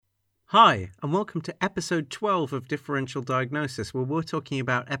Hi, and welcome to episode 12 of Differential Diagnosis, where we're talking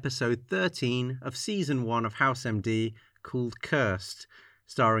about episode 13 of season 1 of House MD called Cursed,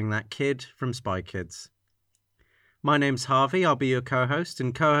 starring that kid from Spy Kids. My name's Harvey, I'll be your co-host,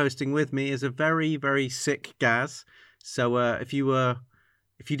 and co-hosting with me is a very, very sick Gaz. So if you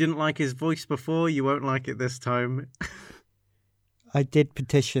didn't like his voice before, you won't like it this time. I did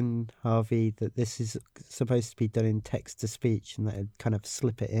petition Harvey that this is supposed to be done in text-to-speech and that I'd kind of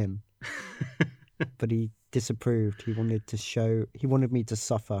slip it in. But he disapproved. He wanted me to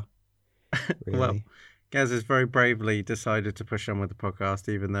suffer, really. Well, Gaz has very bravely decided to push on with the podcast,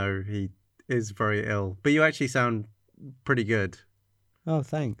 even though he is very ill. But you actually sound pretty good. Oh,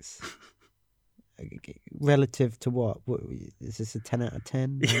 thanks. Relative to what? Is this a 10 out of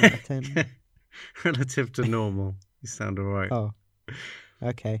 10? 9 out of 10? Relative to normal, you sound all right. Oh,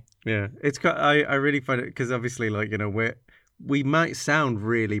 okay. Yeah, it's got. I really find it because obviously, we might sound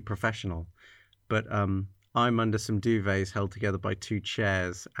really professional, but I'm under some duvets held together by two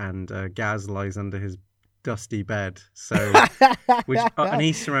chairs, and Gaz lies under his dusty bed. So, and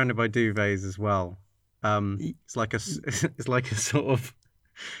he's surrounded by duvets as well. It's like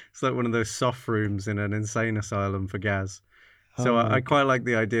one of those soft rooms in an insane asylum for Gaz. So I quite like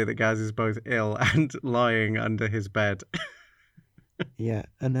the idea that Gaz is both ill and lying under his bed. Yeah,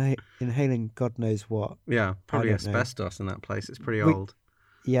 and inhaling God knows what. Yeah, probably asbestos in that place. It's pretty old.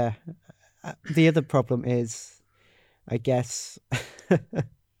 Yeah. The other problem is, I guess,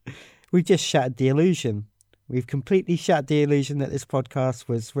 we've just shattered the illusion. We've completely shattered the illusion that this podcast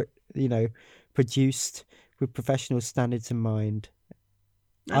was, produced with professional standards in mind.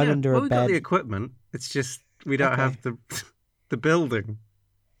 I'm under a bed. We've got the equipment. It's just we don't have the building.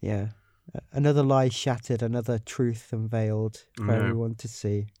 Yeah. Another lie shattered, another truth unveiled for everyone to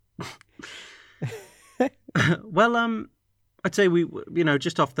see. Well, I'd say we,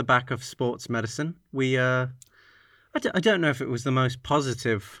 just off the back of sports medicine, we, I don't know if it was the most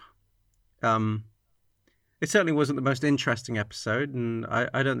positive. It certainly wasn't the most interesting episode, and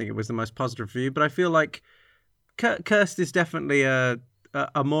I don't think it was the most positive for you. But I feel like Cursed is definitely a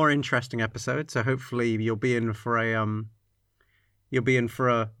more interesting episode. So hopefully you'll be in for a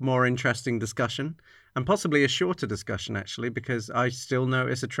more interesting discussion, and possibly a shorter discussion, actually, because I still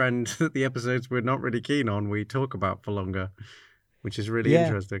notice a trend that the episodes we're not really keen on, we talk about for longer, which is really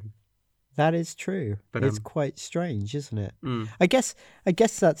interesting. That is true. But it's quite strange, isn't it? Mm. I guess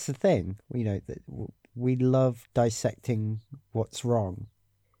that's the thing. That we love dissecting what's wrong,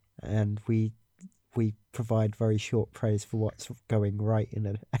 and we provide very short praise for what's going right in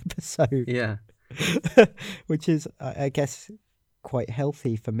an episode. Yeah. Which is, I guess, quite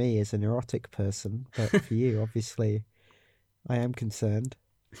healthy for me as a neurotic person, but for you, obviously, I am concerned.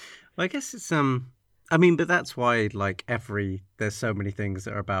 Well, I guess it's but that's why there's so many things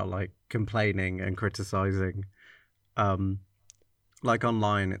that are about complaining and criticizing.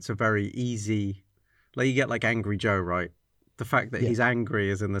 Online, it's a very easy, you get Angry Joe, right? The fact that he's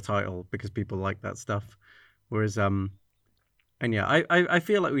angry is in the title because people like that stuff. Whereas I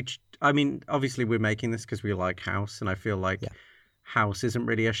feel like obviously we're making this because we like House, and I feel like House isn't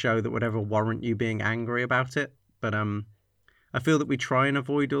really a show that would ever warrant you being angry about it. But I feel that we try and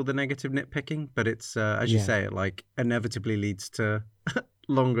avoid all the negative nitpicking, but it's as you say, it inevitably leads to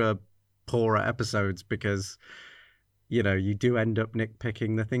longer, poorer episodes because you do end up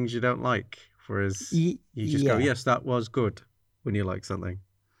nitpicking the things you don't like, whereas you just go, yes, that was good when you like something.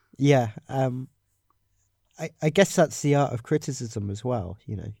 Yeah, I guess that's the art of criticism as well.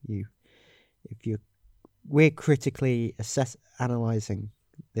 We're critically analysing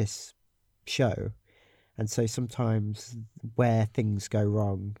this show, and so sometimes where things go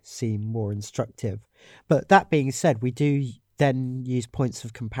wrong seem more instructive. But that being said, we do then use points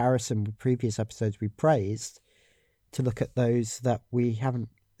of comparison with previous episodes we praised to look at those that we haven't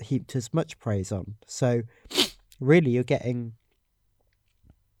heaped as much praise on. So really you're getting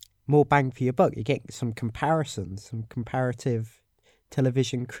more bang for your buck. You're getting some comparisons, some comparative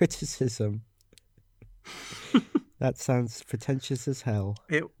television criticism. That sounds pretentious as hell.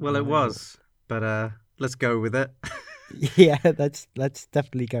 It was, but let's go with it. Yeah, let's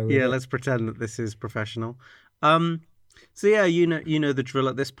definitely go with it. Yeah, let's pretend that this is professional. So yeah, you know the drill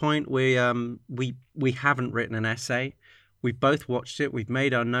at this point. We haven't written an essay. We've both watched it. We've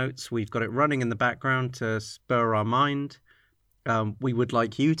made our notes. We've got it running in the background to spur our mind. We would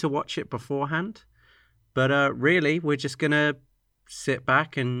like you to watch it beforehand, but really, we're just gonna sit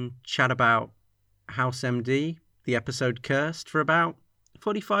back and chat about House MD, the episode Cursed, for about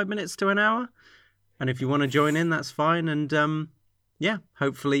 45 minutes to an hour. And if you want to join in, that's fine. And yeah,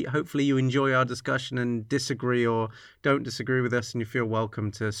 hopefully you enjoy our discussion and disagree or don't disagree with us, and you feel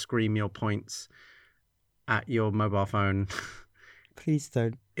welcome to scream your points at your mobile phone. Please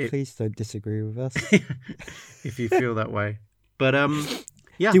don't disagree with us. If you feel that way. But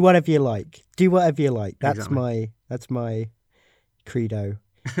yeah. Do whatever you like. That's Exactly. my credo.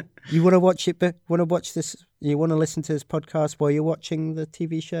 You want to watch it? Want to watch this? You want to listen to this podcast while you're watching the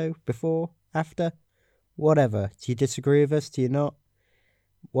TV show? Before, after, whatever. Do you disagree with us? Do you not?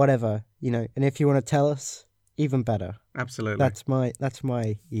 Whatever, And if you want to tell us, even better. Absolutely. That's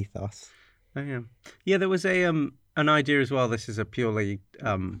my ethos. Oh, yeah. Yeah, there was an idea as well. This is a purely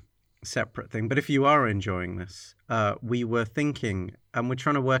separate thing. But if you are enjoying this, we were thinking, and we're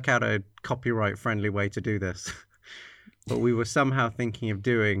trying to work out a copyright-friendly way to do this. But we were somehow thinking of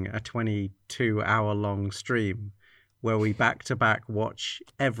doing a 22-hour-long stream where we back-to-back watch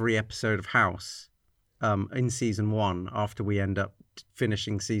every episode of House in season 1 after we end up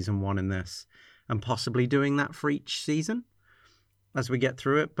finishing season 1 in this, and possibly doing that for each season as we get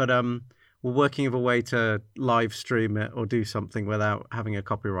through it. But we're working of a way to live stream it or do something without having a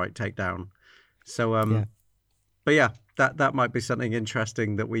copyright takedown. So, Yeah. But yeah, that might be something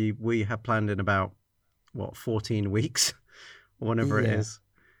interesting that we have planned in about 14 weeks or whenever it is.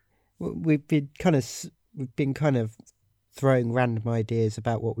 We've been kind of throwing random ideas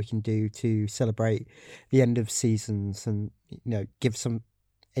about what we can do to celebrate the end of seasons and give some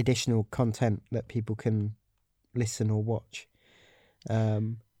additional content that people can listen or watch.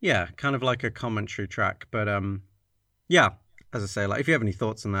 Yeah, kind of like a commentary track. But yeah, as I say, like if you have any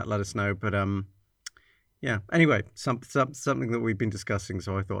thoughts on that, let us know. But yeah, anyway, something that we've been discussing,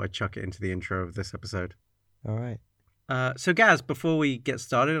 so I thought I'd chuck it into the intro of this episode. All right. So Gaz, before we get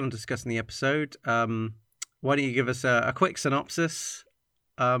started on discussing the episode, why don't you give us a quick synopsis?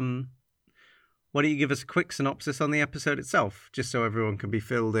 Why don't you give us a quick synopsis on the episode itself, just so everyone can be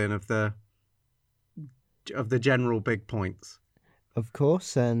filled in of the general big points? Of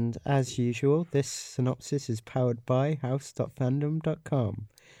course, and as usual, this synopsis is powered by house.fandom.com.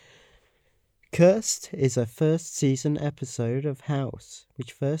 Cursed is a first season episode of House,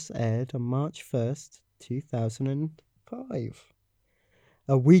 which first aired on March 1st, 2005.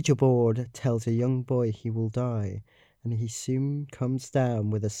 A Ouija board tells a young boy he will die, and he soon comes down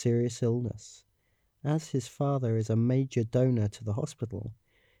with a serious illness. As his father is a major donor to the hospital,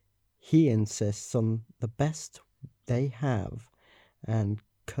 he insists on the best they have, and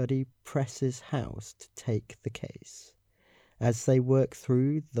Cuddy presses House to take the case. As they work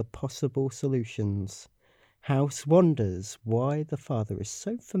through the possible solutions, House wonders why the father is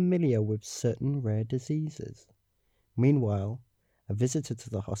so familiar with certain rare diseases. Meanwhile, a visitor to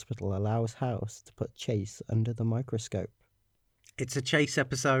the hospital allows House to put Chase under the microscope. It's a Chase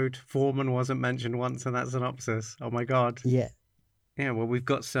episode. Foreman wasn't mentioned once in that synopsis. Oh my God. Yeah. Yeah, well, we've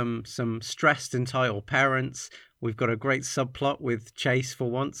got some stressed, entitled parents. We've got a great subplot with Chase for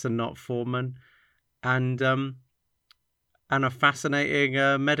once and not Foreman. And a fascinating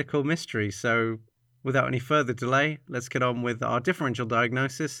medical mystery. So without any further delay, let's get on with our differential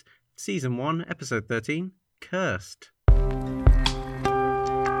diagnosis. Season 1, Episode 13, Cursed.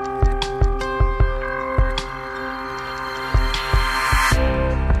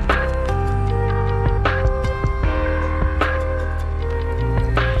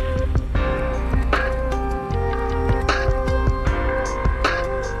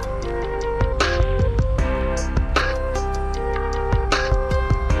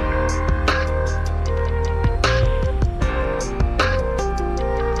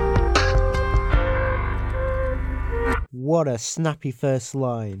 What a snappy first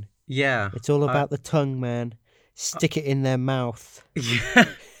line. Yeah. It's all about the tongue, man. Stick it in their mouth. Yeah.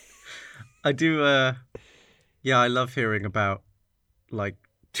 I do, yeah, I love hearing about, like,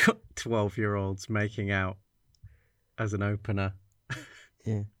 12-year-olds making out as an opener.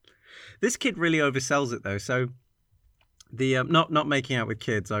 Yeah. This kid really oversells it, though. So, the not making out with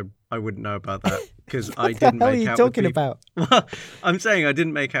kids, I wouldn't know about that, because I didn't make out with people. What the hell are you talking about? Well, I'm saying I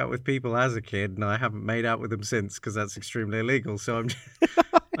didn't make out with people as a kid, and I haven't made out with them since, because that's extremely illegal. So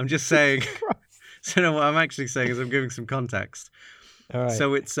I'm just saying. So no, what I'm actually saying is I'm giving some context. All right.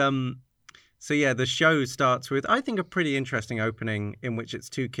 So it's so yeah, the show starts with, I think, a pretty interesting opening in which it's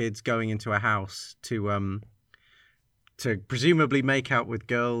two kids going into a house to presumably make out with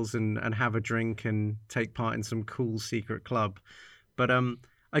girls and have a drink and take part in some cool secret club. But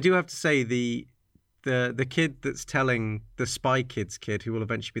I do have to say the kid that's telling the Spy Kids kid, who will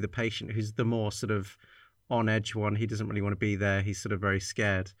eventually be the patient, who's the more sort of on edge one, he doesn't really want to be there, he's sort of very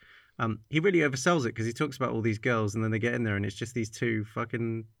scared. He really oversells it, because he talks about all these girls and then they get in there and it's just these two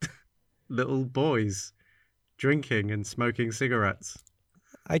fucking little boys drinking and smoking cigarettes.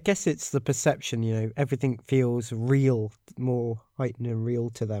 I guess it's the perception, everything feels real, more heightened and real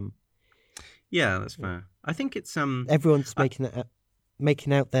to them. Yeah, that's fair. I think it's everyone's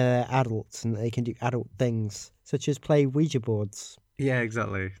making out they're adults and they can do adult things, such as play Ouija boards. Yeah,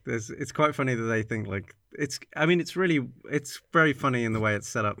 exactly. It's quite funny that they think like it's very funny in the way it's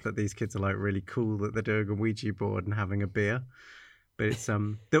set up that these kids are like really cool that they're doing a Ouija board and having a beer. But it's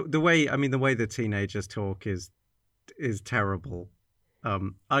the way the teenagers talk is terrible.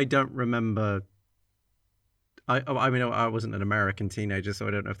 I don't remember. I wasn't an American teenager, so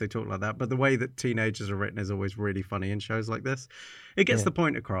I don't know if they talk like that. But the way that teenagers are written is always really funny in shows like this. It gets the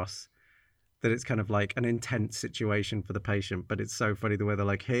point across that it's kind of like an intense situation for the patient, but it's so funny the way they're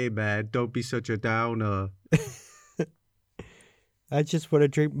like, "Hey man, don't be such a downer." I just want to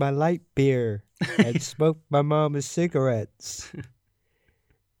drink my light beer and smoke my mama's cigarettes.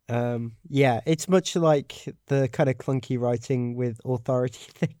 Yeah, it's much like the kind of clunky writing with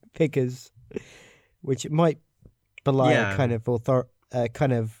authority figures, which might belie a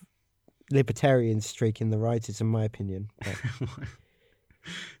kind of libertarian streak in the writers, in my opinion.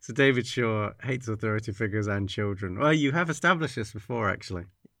 So David Shaw hates authority figures and children. Well, you have established this before, actually.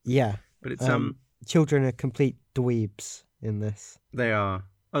 Yeah, but it's children are complete dweebs in this. They are.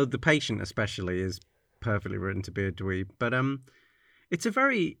 Oh, the patient especially is perfectly written to be a dweeb. But it's a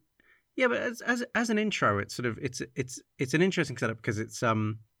very but as an intro, it's sort of it's an interesting setup because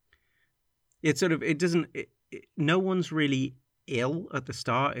no one's really ill at the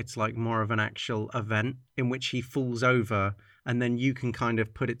start. It's like more of an actual event in which he falls over, and then you can kind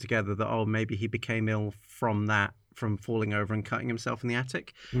of put it together that maybe he became ill from falling over and cutting himself in the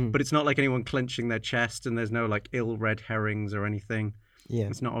attic. But it's not like anyone clenching their chest, and there's no like ill red herrings or anything. Yeah,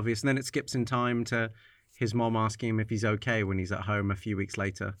 it's not obvious. And then it skips in time to his mom asking him if he's okay when he's at home a few weeks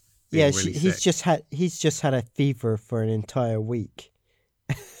later. Yeah, really he's just had a fever for an entire week.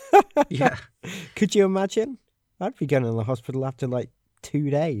 Yeah. Could you imagine? I'd be going to the hospital after like 2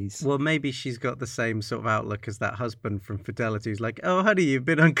 days. Well, maybe she's got the same sort of outlook as that husband from Fidelity who's like, "Oh, honey, you've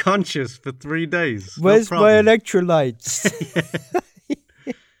been unconscious for 3 days. Where's my electrolytes?"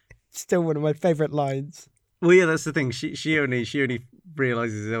 Still one of my favourite lines. Well, yeah, that's the thing. She only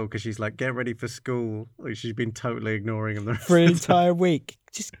realizes it's ill because she's like, "Get ready for school." Like she's been totally ignoring him for an entire week.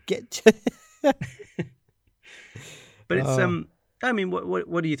 Just get. But it's I mean,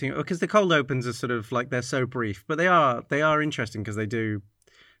 what do you think? Because the cold opens are sort of like they're so brief, but they are interesting because they do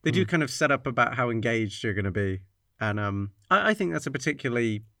kind of set up about how engaged you're going to be, and I think that's a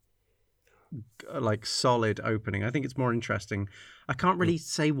particularly like solid opening. I think it's more interesting. I can't really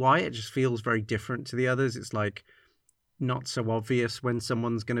say why. It just feels very different to the others. It's like not so obvious when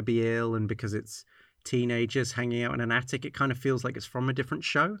someone's going to be ill, and because it's teenagers hanging out in an attic, it kind of feels like it's from a different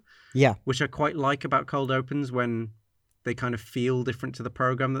show. Yeah, which I quite like about cold opens when they kind of feel different to the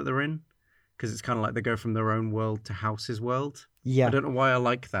program that they're in, because it's kind of like they go from their own world to House's world. Yeah, I don't know why I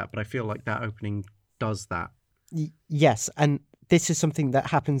like that, but I feel like that opening does that. Yes, and this is something that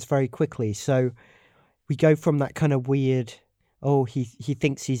happens very quickly. So we go from that kind of weird, he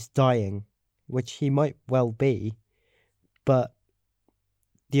thinks he's dying, which he might well be, but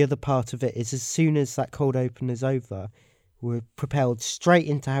the other part of it is as soon as that cold open is over, we're propelled straight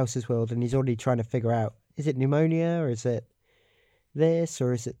into House's world, and he's already trying to figure out, is it pneumonia, or is it this,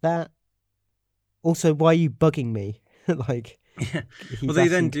 or is it that? Also, why are you bugging me? Like, yeah. Well, they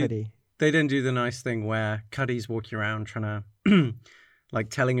then do the nice thing where Cuddy's walking around trying to, like,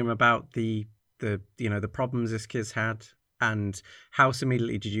 telling him about the problems this kid's had, and House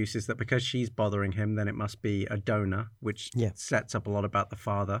immediately deduces that because she's bothering him, then it must be a donor, which sets up a lot about the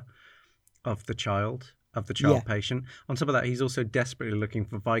father of the child patient. On top of that, he's also desperately looking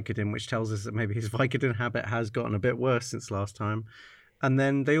for Vicodin, which tells us that maybe his Vicodin habit has gotten a bit worse since last time. And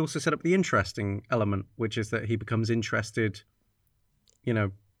then they also set up the interesting element, which is that he becomes interested,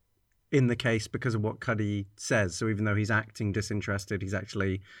 in the case because of what Cuddy says. So even though he's acting disinterested, he's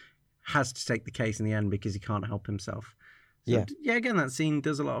actually has to take the case in the end because he can't help himself. So, again, that scene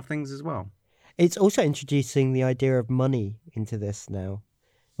does a lot of things as well. It's also introducing the idea of money into this now.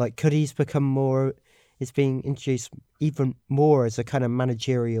 Like, Cuddy's become more... It's being introduced even more as a kind of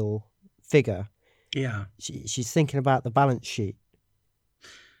managerial figure. Yeah. She's thinking about the balance sheet.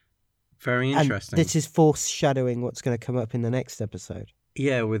 Very interesting. And this is foreshadowing what's going to come up in the next episode.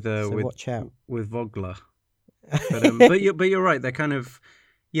 Yeah, with watch out. With Vogler. But you're right. They're kind of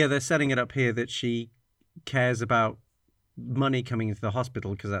they're setting it up here that she cares about money coming into the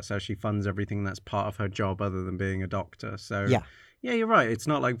hospital because that's how she funds everything that's part of her job other than being a doctor. So yeah, you're right. It's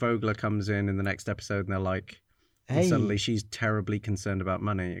not like Vogler comes in the next episode and they're like, and suddenly she's terribly concerned about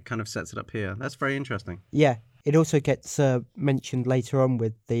money. It kind of sets it up here. That's very interesting. Yeah, It also gets mentioned later on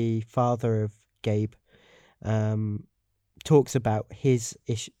with the father of Gabe. Talks about his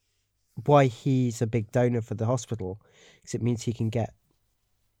why he's a big donor for the hospital, because it means he can get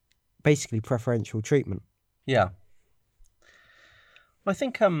basically preferential treatment. Yeah. I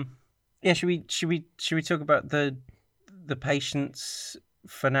think yeah, should we talk about the patients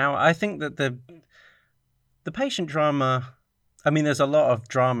for now? I think that the patient drama, I mean, there's a lot of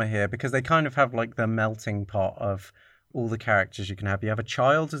drama here because they kind of have like the melting pot of all the characters you can have. You have a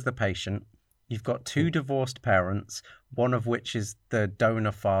child as the patient. You've got two divorced parents, one of which is the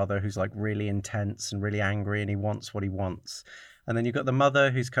donor father who's like really intense and really angry and he wants what he wants. And then you've got the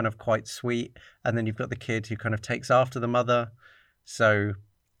mother who's kind of quite sweet. And then you've got the kid who kind of takes after the mother. So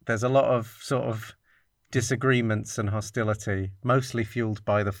there's a lot of sort of disagreements and hostility, mostly fueled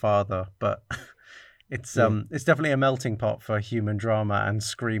by the father. But it's definitely a melting pot for human drama and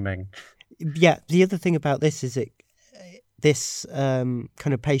screaming. Yeah, the other thing about this is this kind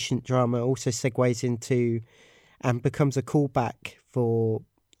of patient drama also segues into and becomes a callback for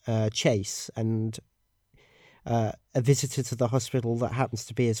Chase and a visitor to the hospital that happens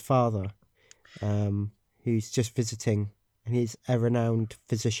to be his father, who's just visiting, and he's a renowned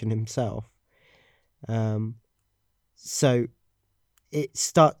physician himself. So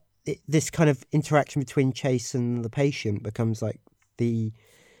this kind of interaction between Chase and the patient becomes like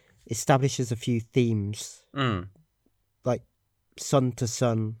establishes a few themes. Like son to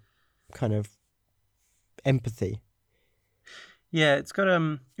son kind of empathy. Yeah, it's got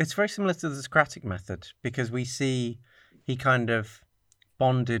it's very similar to the Socratic method because we see he kind of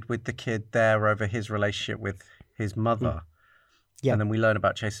bonded with the kid there over his relationship with his mother. Yeah. And then we learn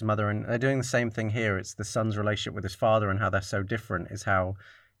about Chase's mother, and they're doing the same thing here. It's the son's relationship with his father and how they're so different is how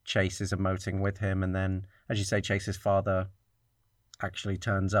Chase is emoting with him. And then, as you say, Chase's father actually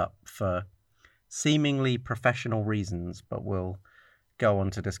turns up for seemingly professional reasons, but we'll go on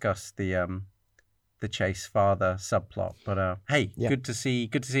to discuss the Chase father subplot. But hey, good to see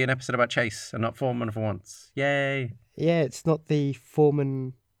an episode about Chase and not Foreman for once. Yay! Yeah, it's not the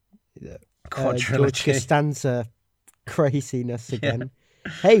Foreman George Costanza craziness again.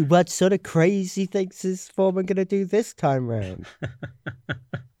 Yeah. Hey, what sort of crazy things is Foreman gonna do this time round?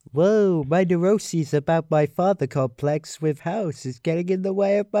 Whoa, my neuroses about my father complex with House is getting in the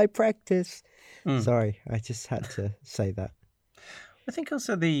way of my practice. Sorry, I just had to say that. I think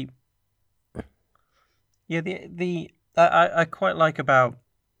also I quite like about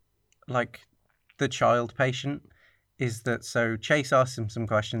like the child patient is that so Chase asks him some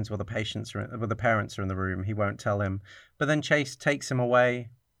questions while the parents are in the room. He won't tell him, but then Chase takes him away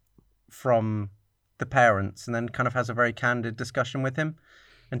from the parents and then kind of has a very candid discussion with him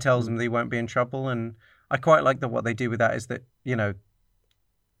and tells him that he won't be in trouble. And I quite like that what they do with that is that, you know,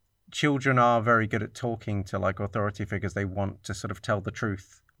 children are very good at talking to like authority figures. They want to sort of tell the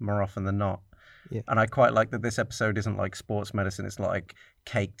truth more often than not. Yeah. And I quite like that this episode isn't like sports medicine. It's like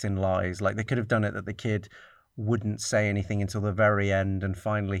caked in lies. Like they could have done it that the kid wouldn't say anything until the very end and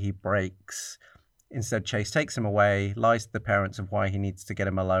finally he breaks. Instead, Chase takes him away, lies to the parents of why he needs to get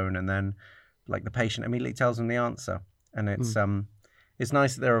him alone, and then like the patient immediately tells him the answer. And it's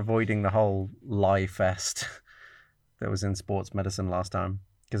nice that they're avoiding the whole lie fest that was in sports medicine last time,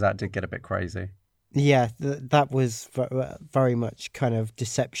 because that did get a bit crazy. Yeah, that was very much kind of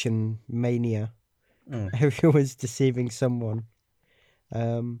deception mania. Everyone's deceiving someone.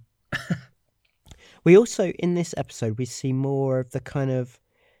 We also, in this episode, we see more of the kind of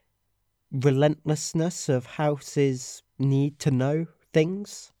relentlessness of House's need to know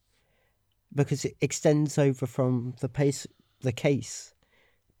things, because it extends over from the case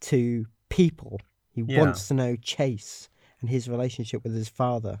to people. He wants to know Chase and his relationship with his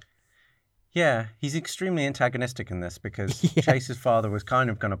father. Yeah, he's extremely antagonistic in this because Chase's father was kind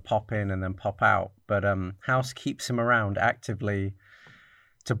of going to pop in and then pop out, but House keeps him around actively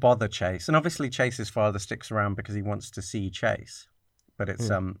to bother Chase. And obviously Chase's father sticks around because he wants to see Chase. But it's,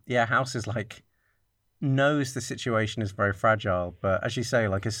 House is like, knows the situation is very fragile, but as you say,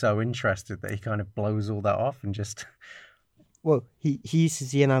 like is so interested that he kind of blows all that off and just... Well, he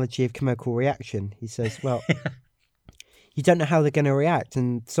uses the analogy of chemical reaction. He says, well, you don't know how they're going to react,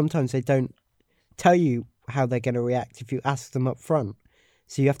 and sometimes they don't tell you how they're going to react if you ask them up front.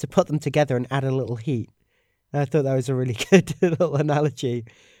 So you have to put them together and add a little heat. And I thought that was a really good little analogy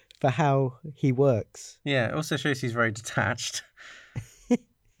for how he works. Yeah, it also shows he's very detached.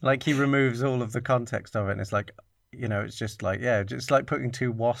 Like he removes all of the context of it, and it's like, you know, it's just like, just like putting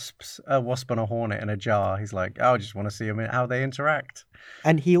a wasp and a hornet in a jar. He's like, I just want to see how they interact.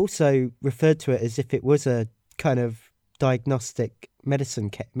 And he also referred to it as if it was a kind of diagnostic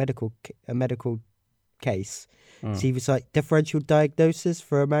medical case. So he was like, differential diagnosis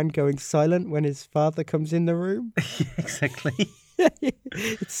for a man going silent when his father comes in the room. Yeah, exactly.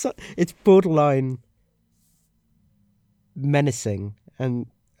 It's borderline menacing and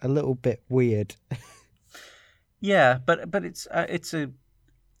a little bit weird. Yeah, but it's a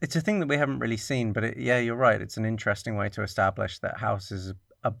thing that we haven't really seen. But yeah, you're right. It's an interesting way to establish that House is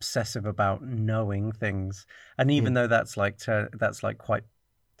obsessive about knowing things, and even though that's like quite,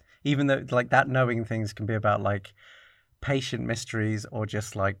 even though like that knowing things can be about like patient mysteries or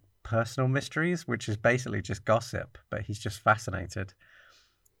just like personal mysteries, which is basically just gossip. But he's just fascinated.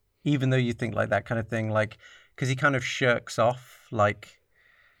 Even though you think like that kind of thing, like because he kind of shirks off like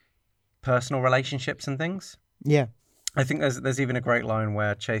personal relationships and things. Yeah. I think there's even a great line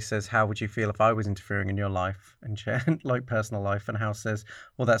where Chase says, "How would you feel if I was interfering in your life and like personal life?" And House says,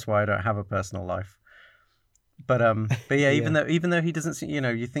 "Well, that's why I don't have a personal life." But yeah, Yeah. even though he doesn't,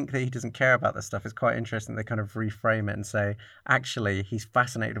 you think that he doesn't care about this stuff. It's quite interesting. They kind of reframe it and say, actually, he's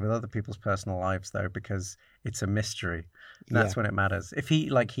fascinated with other people's personal lives though because it's a mystery, and that's when it matters. If he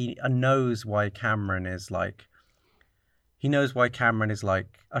knows why Cameron is like. He knows why Cameron is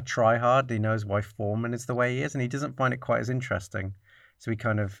like a tryhard. He knows why Foreman is the way he is, and he doesn't find it quite as interesting. So he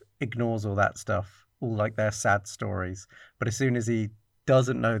kind of ignores all that stuff, all like their sad stories. But as soon as he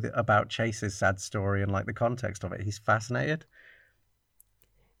doesn't know about Chase's sad story and like the context of it, he's fascinated.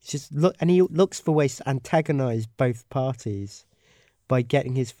 It's just and he looks for ways to antagonize both parties by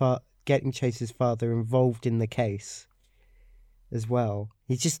getting Chase's father involved in the case as well.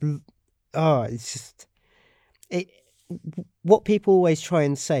 It's just it. What people always try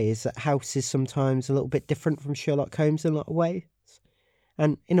and say is that House is sometimes a little bit different from Sherlock Holmes in a lot of ways.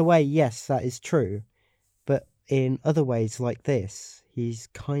 And in a way, yes, that is true. But in other ways like this, he's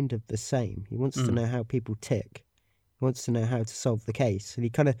kind of the same. He wants to know how people tick. He wants to know how to solve the case. And he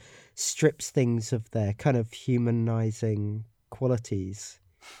kind of strips things of their kind of humanizing qualities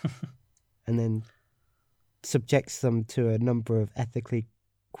and then subjects them to a number of ethically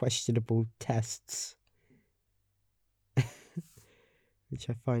questionable tests. Which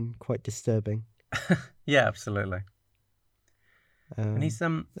I find quite disturbing. Yeah, absolutely. And he's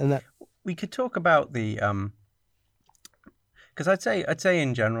and that we could talk about the because I'd say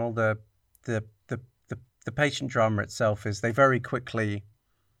in general the patient drama itself is they very quickly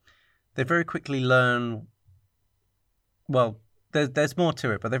learn. Well, there's more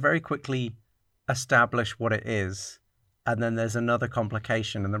to it, but they very quickly establish what it is, and then there's another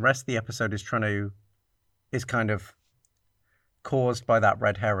complication, and the rest of the episode is kind of caused by that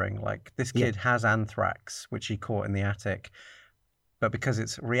red herring. Like this kid has anthrax, which he caught in the attic, but because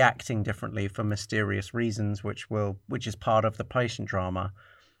it's reacting differently for mysterious reasons, which is part of the patient drama,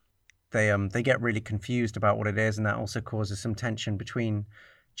 they get really confused about what it is, and that also causes some tension between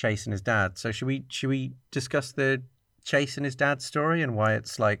Chase and his dad. So should we discuss the Chase and his dad's story and why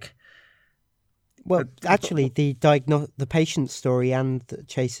it's like? Well, actually, the patient story and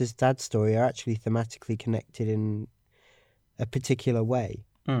Chase's dad's story are actually thematically connected in a particular way.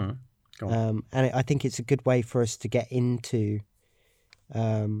 Go on. And I think it's a good way for us to get into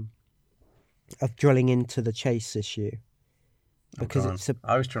of drilling into the Chase issue. Because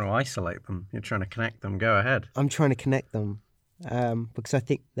I was trying to isolate them. You're trying to connect them. Go ahead. I'm trying to connect them because I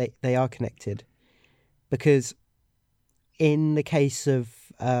think they are connected. Because in the case of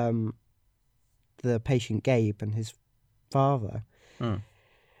the patient Gabe and his father,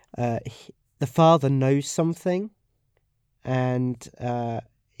 the father knows something and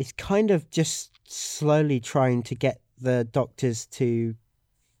is kind of just slowly trying to get the doctors to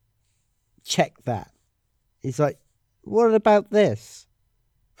check that. He's like, what about this?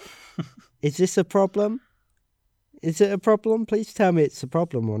 Is this a problem? Is it a problem? Please tell me it's a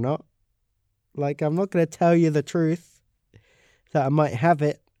problem or not. Like, I'm not going to tell you the truth that I might have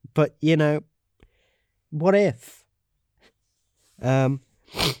it, but, what if? And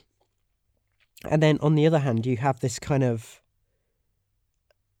then on the other hand, you have this kind of...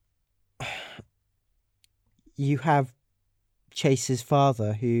 You have Chase's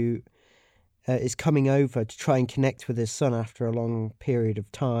father who is coming over to try and connect with his son after a long period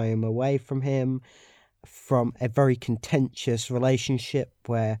of time away from him, from a very contentious relationship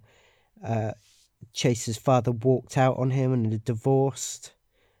where Chase's father walked out on him and divorced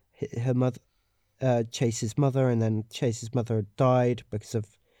her mother, Chase's mother, and then Chase's mother died because of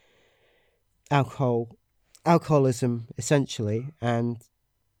alcoholism, essentially, and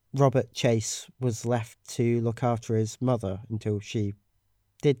Robert Chase was left to look after his mother until she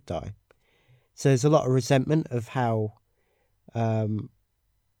did die. So there's a lot of resentment of how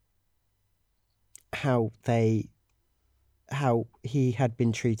he had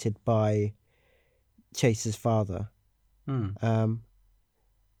been treated by Chase's father, Mm.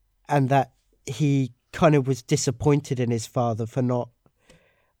 and that he kind of was disappointed in his father for not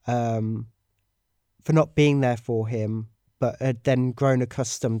being there for him, but had then grown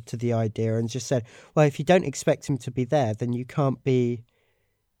accustomed to the idea and just said, well, if you don't expect him to be there, then you can't be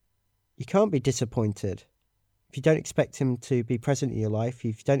disappointed. If you don't expect him to be present in your life,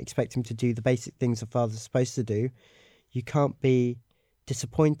 if you don't expect him to do the basic things a father's supposed to do, you can't be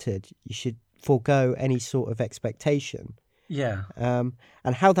disappointed. You should forego any sort of expectation. Yeah.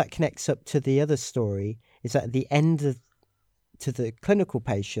 And how that connects up to the other story is that at the end to the clinical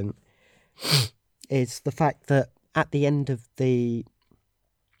patient is the fact that at the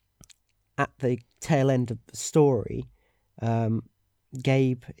tail end of the story,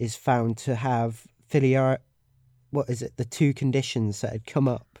 Gabe is found to have the two conditions that had come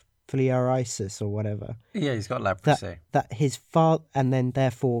up, filariasis or whatever. Yeah, he's got leprosy. That his father, and then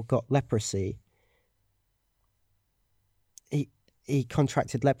therefore got leprosy. He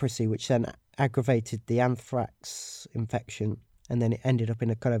contracted leprosy, which then aggravated the anthrax infection, and then it ended up in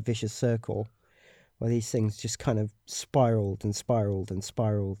a kind of vicious circle where these things just kind of spiraled and spiraled and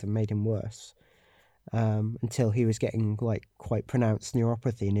spiraled and made him worse, until he was getting like quite pronounced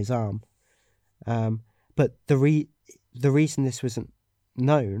neuropathy in his arm. But the reason this wasn't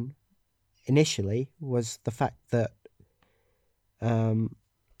known initially was the fact that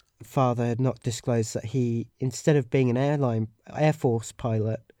father had not disclosed that he, instead of being an Air Force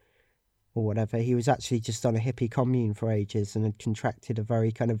pilot or whatever, he was actually just on a hippie commune for ages and had contracted a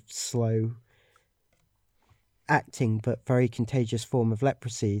very kind of slow acting but very contagious form of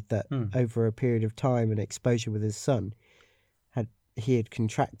leprosy that over a period of time and exposure with his son he had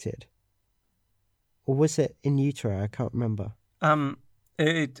contracted. Or was it in utero? I can't remember.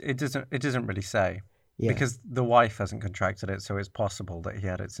 It doesn't really say. Yeah. Because the wife hasn't contracted it, so it's possible that he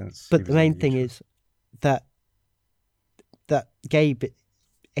had it since. But the main thing is that Gabe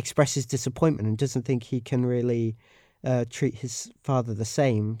expresses disappointment and doesn't think he can really treat his father the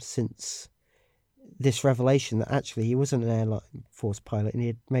same since this revelation that actually he wasn't an Air Force pilot and he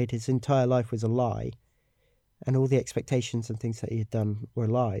had made his entire life was a lie, and all the expectations and things that he had done were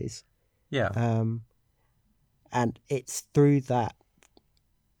lies. Yeah. And it's through that.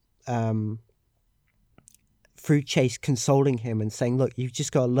 Through Chase consoling him and saying, look, you've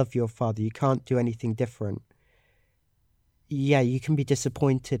just got to love your father. You can't do anything different. Yeah, you can be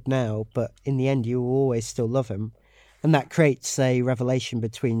disappointed now, but in the end, you will always still love him. And that creates a revelation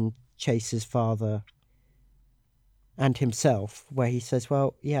between Chase's father and himself, where he says,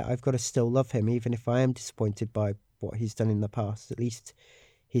 well, yeah, I've got to still love him, even if I am disappointed by what he's done in the past. At least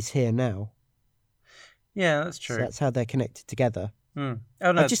he's here now. Yeah, that's true. So that's how they're connected together. Oh,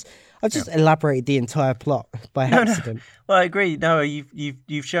 no. I've just elaborated the entire plot by accident. No. Well, I agree. No,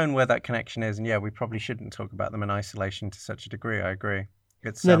 you've shown where that connection is, and yeah, we probably shouldn't talk about them in isolation to such a degree. I agree.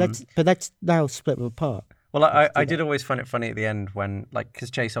 Let's now split them apart. Well, I did always find it funny at the end when, like,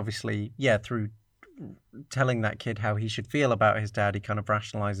 because Chase obviously, through telling that kid how he should feel about his dad, he kind of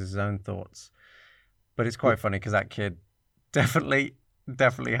rationalizes his own thoughts. But it's quite funny because that kid definitely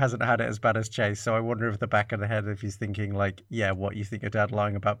hasn't had it as bad as Chase. So I wonder if the back of the head, if he's thinking like, yeah, what, you think your dad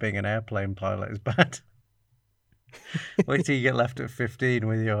lying about being an airplane pilot is bad? Wait till you get left at 15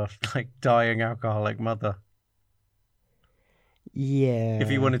 with your like dying alcoholic mother. Yeah. If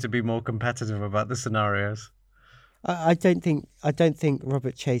he wanted to be more competitive about the scenarios. I don't think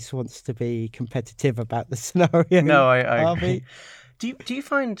Robert Chase wants to be competitive about the scenario. No, I agree. Do you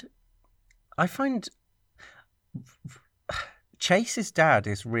find? I find Chase's dad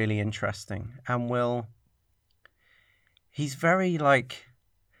is really interesting, and he's very like.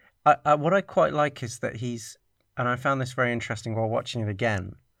 What I quite like is that and I found this very interesting while watching it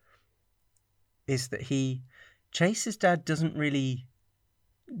again. Is that Chase's dad doesn't really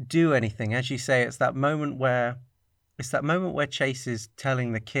do anything, as you say. It's that moment where Chase is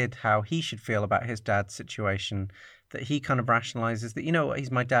telling the kid how he should feel about his dad's situation, that he kind of rationalizes that, you know what,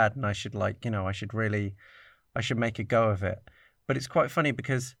 he's my dad and I should I should make a go of it. But it's quite funny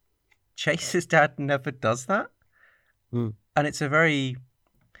because Chase's dad never does that. And it's very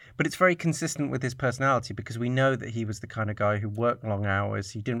consistent with his personality, because we know that he was the kind of guy who worked long hours.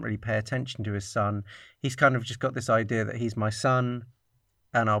 He didn't really pay attention to his son. He's kind of just got this idea that he's my son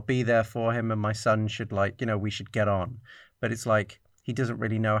and I'll be there for him, and my son should we should get on. But it's like he doesn't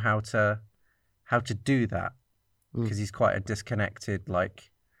really know how to do that, because he's quite a disconnected,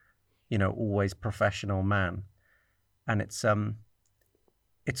 always professional man. And it's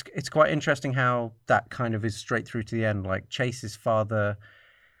quite interesting how that kind of is straight through to the end. Like Chase's father,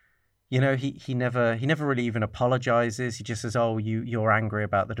 he never really even apologizes. He just says, "Oh, you're angry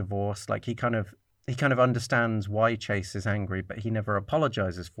about the divorce." Like he kind of he kind of understands why Chase is angry, but he never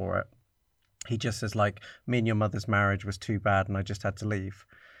apologizes for it. He just says, like, me and your mother's marriage was too bad and I just had to leave.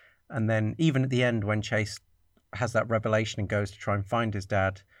 And then even at the end, when Chase has that revelation and goes to try and find his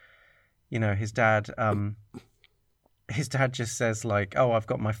dad, you know, his dad just says, like, oh, I've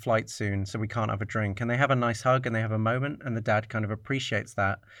got my flight soon, so we can't have a drink. And they have a nice hug and they have a moment, and the dad kind of appreciates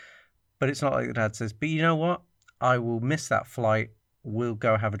that. But it's not like the dad says, but you know what? I will miss that flight. We'll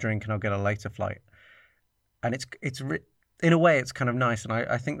go have a drink and I'll get a later flight. And it's in a way, it's kind of nice. And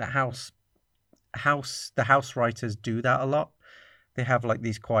I think that the house writers do that a lot. They have like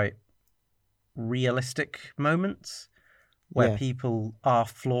these quite realistic moments where people are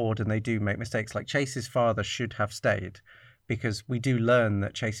flawed and they do make mistakes. Like Chase's father should have stayed, because we do learn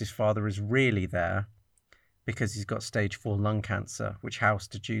that Chase's father is really there because he's got stage 4 lung cancer, which House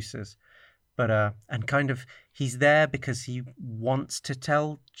deduces. But and kind of he's there because he wants to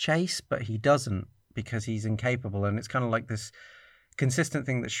tell Chase, but he doesn't because he's incapable. And it's kind of like this consistent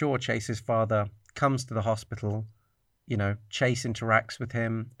thing that sure, Chase's father comes to the hospital, you know, Chase interacts with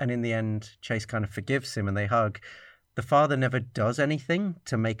him, and in the end, Chase kind of forgives him and they hug. The father never does anything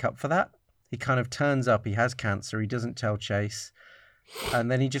to make up for that. He kind of turns up, he has cancer, he doesn't tell Chase, and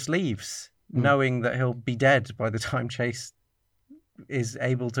then he just leaves, knowing that he'll be dead by the time Chase is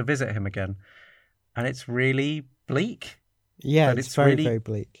able to visit him again. And it's really bleak. Yeah, it's very, really very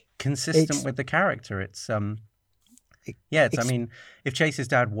bleak. Consistent with the character. I mean, if Chase's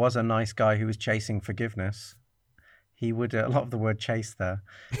dad was a nice guy who was chasing forgiveness, he would, a lot of the word chase there,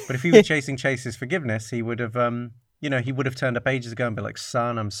 but if he was chasing Chase's forgiveness, he would have, he would have turned up ages ago and be like,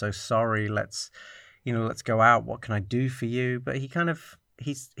 son, I'm so sorry. Let's go out. What can I do for you? But he kind of,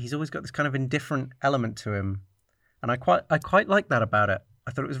 he's always got this kind of indifferent element to him. And I quite like that about it.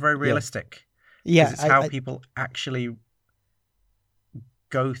 I thought it was very realistic. Yeah. Because it's how people actually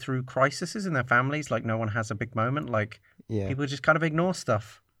go through crises in their families. Like no one has a big moment. Like people just kind of ignore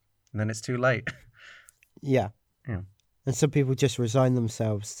stuff and then it's too late. Yeah. And some people just resign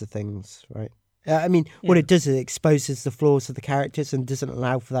themselves to things, right? I mean, what it does is it exposes the flaws of the characters and doesn't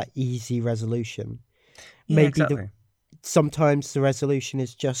allow for that easy resolution. Yeah, Maybe exactly. Sometimes the resolution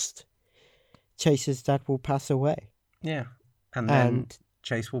is just Chase's dad will pass away. Yeah. And then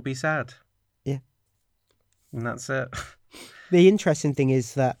Chase will be sad. Yeah. And that's it. The interesting thing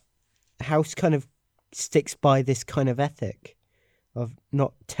is that House kind of sticks by this kind of ethic of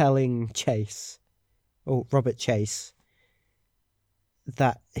not telling Chase, or Robert Chase,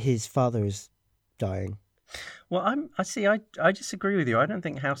 that his father is dying. Well, I disagree with you. I don't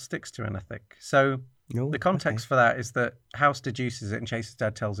think House sticks to an ethic. So the context for that is that House deduces it and Chase's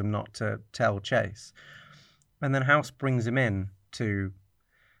dad tells him not to tell Chase. And then House brings him in to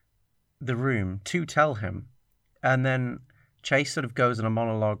the room to tell him. And then Chase sort of goes on a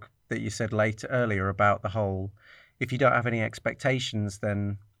monologue that you said earlier about the whole, if you don't have any expectations,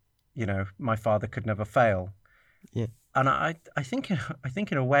 then, you know, my father could never fail. Yeah. And I think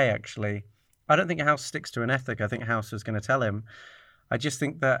in a way, actually, I don't think House sticks to an ethic. I think House was going to tell him. I just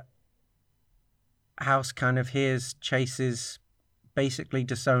think that House kind of hears Chase's basically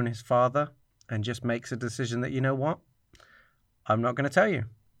disown his father and just makes a decision that, you know what, I'm not going to tell you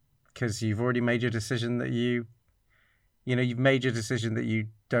because you've already made your decision that you've made your decision that you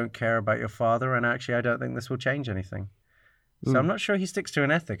don't care about your father, and actually I don't think this will change anything. So I'm not sure he sticks to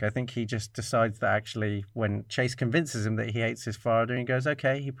an ethic. I think he just decides that actually when Chase convinces him that he hates his father, he goes,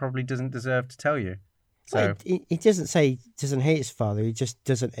 okay, he probably doesn't deserve to tell you. So he doesn't say he doesn't hate his father. He just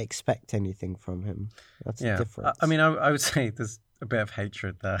doesn't expect anything from him. That's the difference. I mean, I would say there's a bit of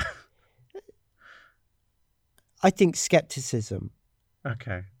hatred there. I think skepticism.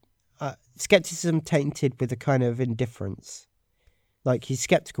 Okay. Skepticism tainted with a kind of indifference. Like he's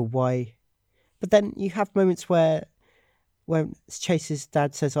skeptical, why? But then you have moments where when Chase's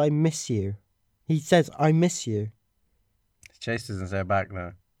dad says, I miss you. He says, I miss you. Chase doesn't say it back,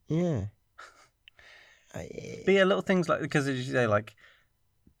 though. Yeah. But yeah, little things like, because as you say, like,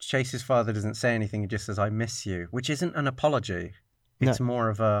 Chase's father doesn't say anything, he just says, I miss you, which isn't an apology. It's more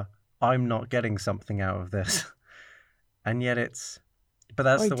of a, I'm not getting something out of this. And yet but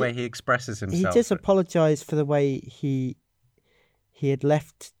that's the way he expresses himself. He does apologise for the way he had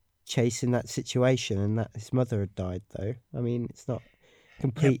left Chase in that situation and that his mother had died, though. I mean, it's not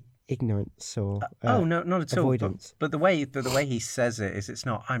complete ignorance or no, not at avoidance. all. But the way he says it is, it's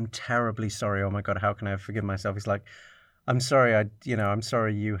not, I'm terribly sorry. Oh my God, how can I forgive myself? He's like, I'm sorry. I'm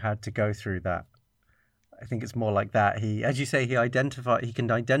sorry you had to go through that. I think it's more like that. He, as you say, he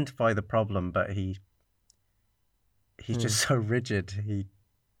can identify the problem, but he's just so rigid. He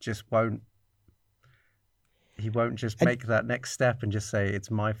just won't he won't just And make that next step and just say it's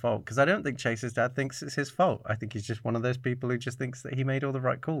my fault. Because I don't think Chase's dad thinks it's his fault. I think he's just one of those people who just thinks that he made all the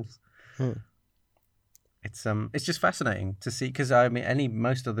right calls. It's just fascinating to see, because I mean,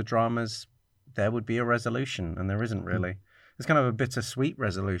 most of the dramas, there would be a resolution, and there isn't really. It's kind of a bittersweet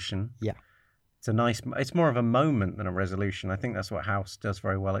resolution. Yeah. It's more of a moment than a resolution. I think that's what House does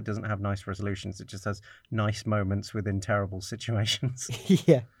very well. It doesn't have nice resolutions. It just has nice moments within terrible situations.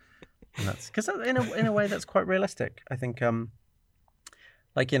 Yeah. And that's because in a way that's quite realistic. I think,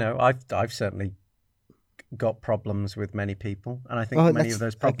 I've certainly got problems with many people, and I think many of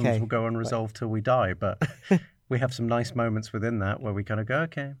those problems will go unresolved till we die. But we have some nice moments within that where we kind of go,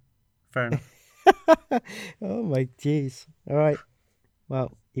 okay, fair enough. Oh my jeez! All right,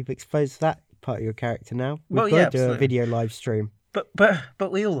 well, you've exposed that part of your character now. We've got to do a video live stream.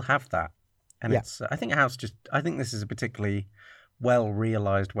 But we all have that, and it's. I think I think this is a particularly well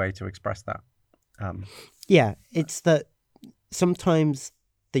realized way to express that. It's that sometimes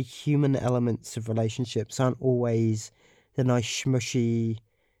the human elements of relationships aren't always the nice, smushy,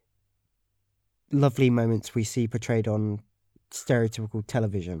 lovely moments we see portrayed on stereotypical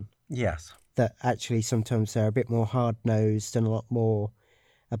television. Yes. That actually sometimes they're a bit more hard-nosed and a lot more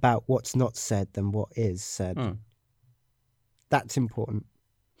about what's not said than what is said. That's important.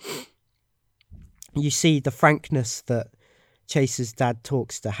 You see the frankness that Chase's dad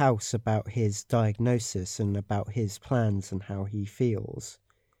talks to House about his diagnosis and about his plans and how he feels.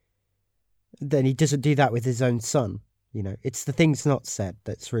 Then he doesn't do that with his own son. You know, it's the things not said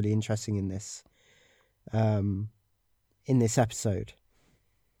that's really interesting in this episode.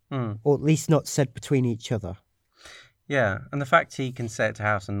 Or at least not said between each other. Yeah, and the fact he can say it to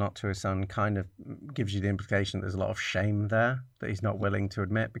House and not to his son kind of gives you the implication that there's a lot of shame there that he's not willing to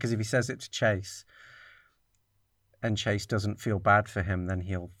admit. Because if he says it to Chase and Chase doesn't feel bad for him, then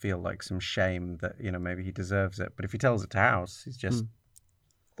he'll feel like some shame that, maybe he deserves it. But if he tells it to House, he's just...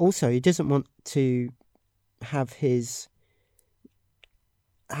 Also, he doesn't want to have Chase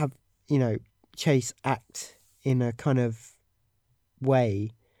act in a kind of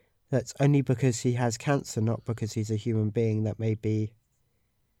way that's only because he has cancer, not because he's a human being that may be...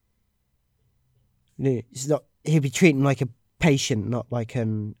 He'll be treated like a patient, not like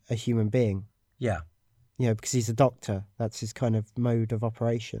a human being. Yeah. Because he's a doctor. That's his kind of mode of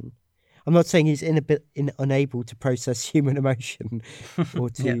operation. I'm not saying he's unable to process human emotion or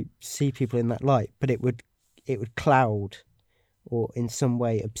to see people in that light, but it would cloud or in some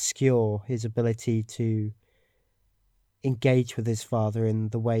way obscure his ability to engage with his father in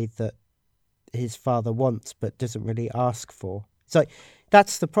the way that his father wants but doesn't really ask for. So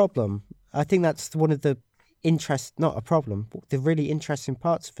that's the problem. I think that's one of the not a problem, the really interesting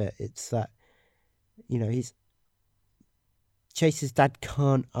parts of it. It's that, Chase's dad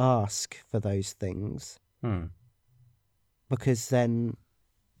can't ask for those things because then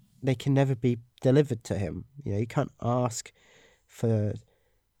they can never be delivered to him. He can't ask for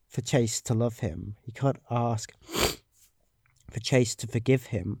Chase to love him. He can't ask for Chase to forgive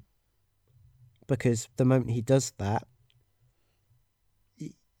him because the moment he does that,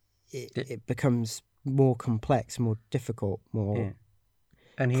 it becomes more complex, more difficult, more... Yeah.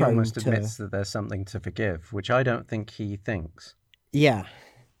 And he almost admits that there's something to forgive, which I don't think he thinks. Yeah.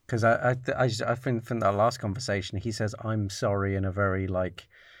 Because I think from that last conversation, he says, I'm sorry in a very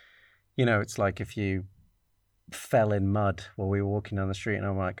it's like if you fell in mud while we were walking down the street and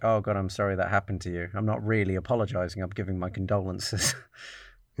I'm like, oh God, I'm sorry that happened to you. I'm not really apologizing. I'm giving my condolences.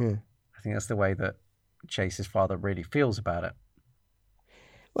 I think that's the way that Chase's father really feels about it.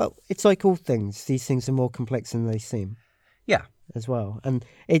 Well, it's like all things. These things are more complex than they seem. Yeah. As well. And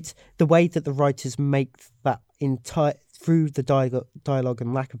it's the way that the writers make that through the dialogue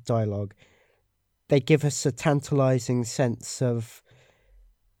and lack of dialogue, they give us a tantalizing sense of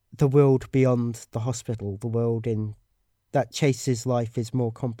the world beyond the hospital, the world in that Chase's life is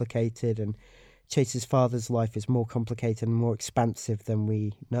more complicated and Chase's father's life is more complicated and more expansive than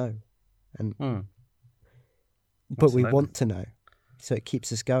we know. And but Absolutely. We want to know. So it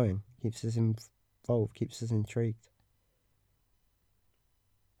keeps us going, keeps us involved, keeps us intrigued.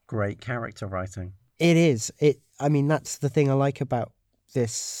 Great character writing. It is. That's the thing I like about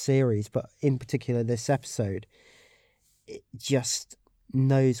this series, but in particular this episode. It just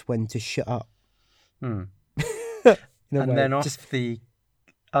knows when to shut up. And then off the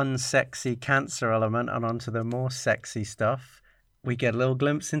unsexy cancer element and onto the more sexy stuff, we get a little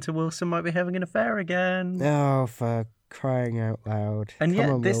glimpse into Wilson might be having an affair again. Oh, for crying out loud.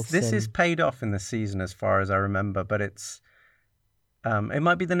 And this is paid off in the season as far as I remember, but it's... it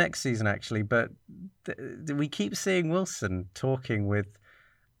might be the next season, actually, but we keep seeing Wilson talking with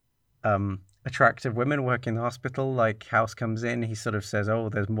attractive women work in the hospital. Like House comes in, he sort of says, "Oh,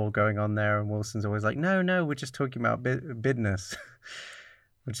 there's more going on there," and Wilson's always like, "No, no, we're just talking about business.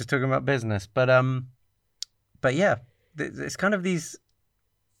 We're just talking about business." But yeah, it's kind of these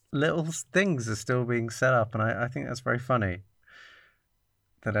little things are still being set up, and I think that's very funny.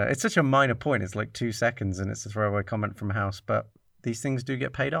 That it's such a minor point. It's like 2 seconds, and it's a throwaway comment from House, but these things do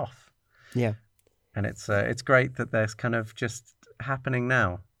get paid off. Yeah, and it's great that there's kind of just happening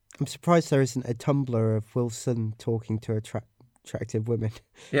now. I'm surprised there isn't a Tumblr of Wilson talking to attractive women.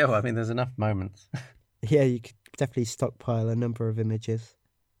 Yeah, well, I mean, there's enough moments. Yeah, you could definitely stockpile a number of images.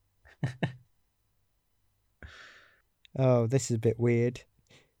 Oh, this is a bit weird.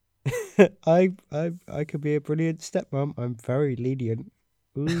 I could be a brilliant stepmom. I'm very lenient.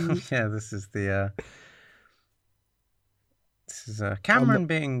 Yeah, this is Cameron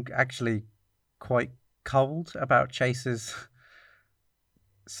being actually quite cold about Chase's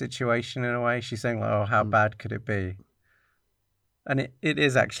situation in a way. She's saying like, "Oh, how bad could it be?" And it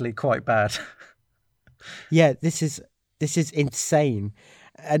is actually quite bad. Yeah, this is insane,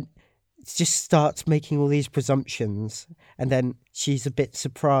 and it just starts making all these presumptions, and then she's a bit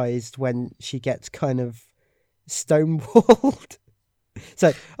surprised when she gets kind of stonewalled. It's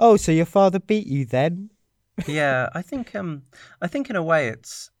like, oh, so your father beat you then? Yeah, I think in a way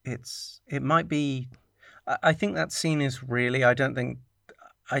it might be. I think that scene is really. I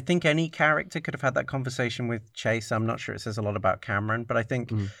think any character could have had that conversation with Chase. I'm not sure it says a lot about Cameron, but I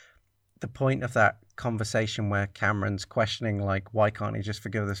think the point of that conversation where Cameron's questioning, like, why can't he just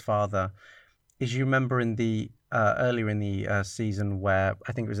forgive his father, is you remember in the earlier in the season where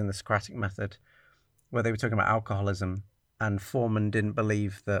I think it was in the Socratic method, where they were talking about alcoholism, and Foreman didn't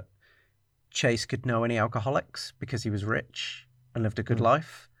believe that Chase could know any alcoholics because he was rich and lived a good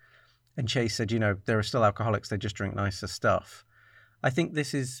life. And Chase said, there are still alcoholics, they just drink nicer stuff. I think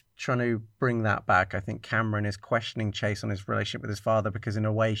this is trying to bring that back. I think Cameron is questioning Chase on his relationship with his father because in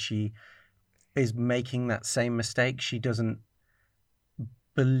a way she is making that same mistake. She doesn't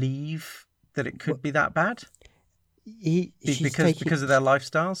believe that it could be that bad because of their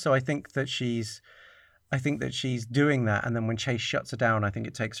lifestyle. So I think that she's doing that, and then when Chase shuts her down, I think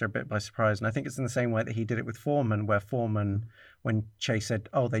it takes her a bit by surprise. And I think it's in the same way that he did it with Foreman, where Foreman, when Chase said,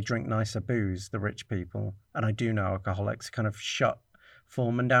 "Oh, they drink nicer booze, the rich people, and I do know alcoholics," kind of shut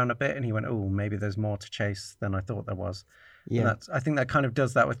Foreman down a bit, and he went, "Oh, maybe there's more to Chase than I thought there was." Yeah, I think that kind of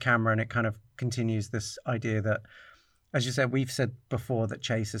does that with Cameron. It kind of continues this idea that, as you said, we've said before that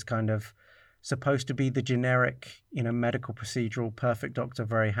Chase is kind of supposed to be the generic, medical procedural perfect doctor,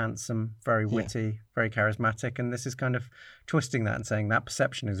 very handsome, very witty, very charismatic, and this is kind of twisting that and saying that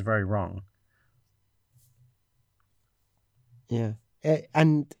perception is very wrong. Yeah,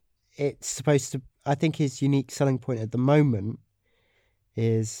 and it's supposed to. I think his unique selling point at the moment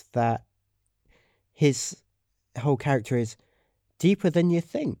is that his whole character is deeper than you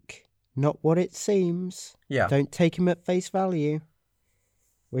think, not what it seems. Yeah, don't take him at face value.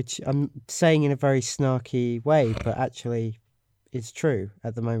 Which I'm saying in a very snarky way, but actually it's true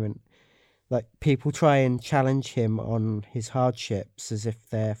at the moment. Like, people try and challenge him on his hardships as if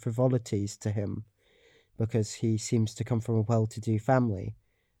they're frivolities to him because he seems to come from a well-to-do family.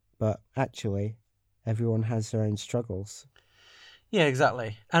 But actually, everyone has their own struggles. Yeah,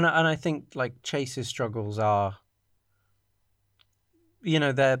 exactly. And I think, like, Chase's struggles are,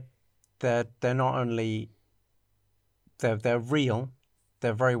 they're not only... They're real.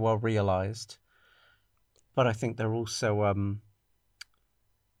 They're very well realized, but I think they're also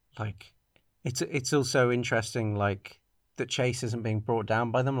like it's also interesting, like, that Chase isn't being brought down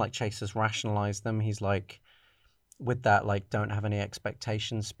by them. Like, Chase has rationalized them. He's like, with that, like, don't have any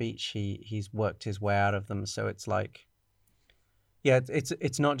expectations speech. He's worked his way out of them. So it's like, yeah,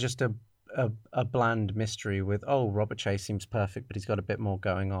 it's not just a bland mystery with, oh, Robert Chase seems perfect, but he's got a bit more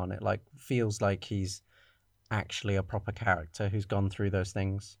going on. It like feels like he's actually a proper character who's gone through those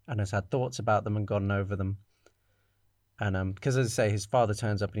things and has had thoughts about them and gotten over them. And because, as I say, his father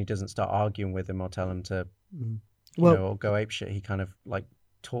turns up and he doesn't start arguing with him or tell him to, or go apeshit. He kind of like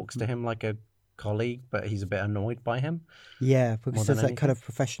talks to him like a colleague, but he's a bit annoyed by him. Yeah, because there's that kind of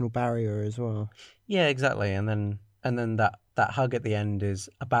professional barrier as well. Yeah, exactly. And then that hug at the end is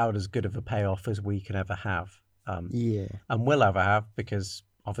about as good of a payoff as we can ever have. And will ever have, because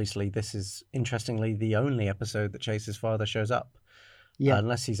obviously this is, interestingly, the only episode that Chase's father shows up. Yeah.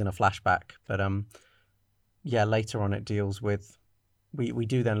 Unless he's in a flashback. But later on it deals with... We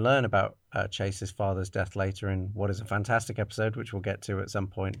do then learn about Chase's father's death later in what is a fantastic episode, which we'll get to at some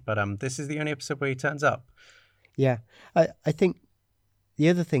point. But this is the only episode where he turns up. Yeah. I think the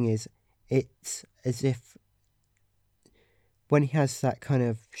other thing is, it's as if when he has that kind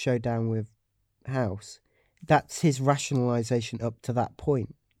of showdown with House, that's his rationalization up to that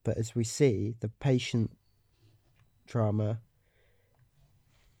point. But as we see, the patient drama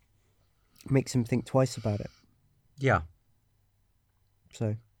makes him think twice about it. Yeah.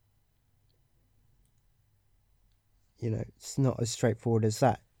 So, it's not as straightforward as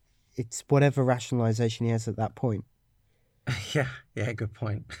that. It's whatever rationalization he has at that point. Yeah, good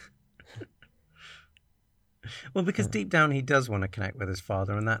point. Well, because deep down he does want to connect with his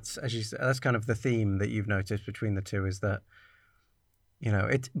father, and that's, as you said, that's kind of the theme that you've noticed between the two, is that,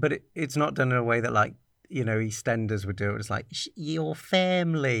 it's not done in a way that, like, EastEnders would do it. It's like, your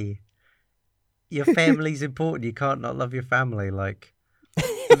family's important. You can't not love your family. Like,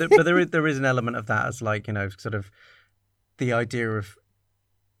 but there is an element of that, as like, sort of the idea of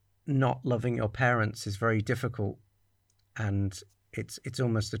not loving your parents is very difficult, and it's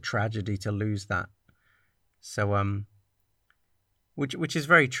almost a tragedy to lose that. So which is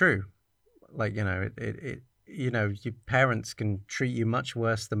very true. Like, your parents can treat you much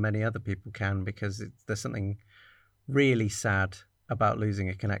worse than many other people can, because there's something really sad about losing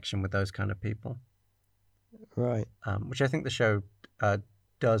a connection with those kind of people. Right. Which I think the show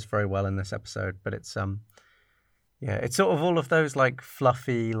does very well in this episode. But it's it's sort of all of those like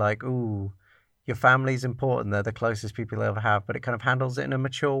fluffy, like, ooh, your family's important, they're the closest people you'll ever have, but it kind of handles it in a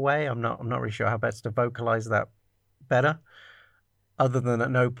mature way. I'm not really sure how best to vocalize that better, other than at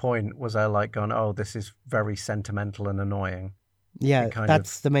no point was I like going, oh, this is very sentimental and annoying. Yeah,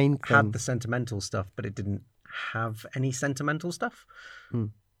 that's the main thing. Had the sentimental stuff, but it didn't have any sentimental stuff.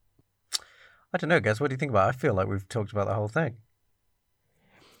 I don't know, guys, what do you think about it? I feel like we've talked about the whole thing.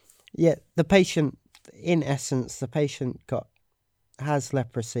 Yeah, the patient, in essence, the patient has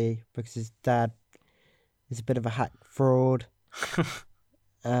leprosy because his dad is a bit of a hack fraud.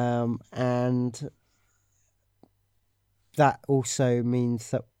 And that also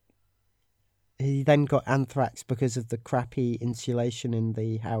means that he then got anthrax because of the crappy insulation in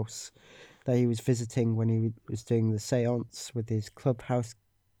the house that he was visiting when he was doing the seance with his clubhouse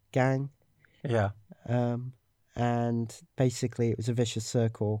gang. Yeah. And basically it was a vicious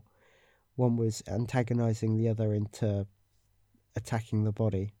circle. One was antagonizing the other into attacking the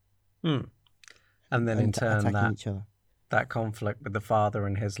body. And then in turn attacking each other. That conflict with the father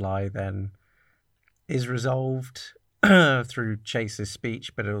and his lie then is resolved through Chase's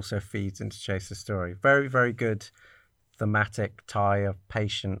speech, but it also feeds into Chase's story. Very, very good thematic tie of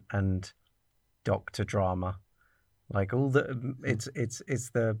patient and doctor drama. Like all the it's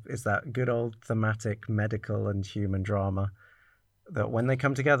that good old thematic medical and human drama that when they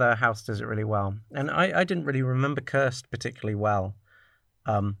come together, House does it really well. And I didn't really remember Cursed particularly well,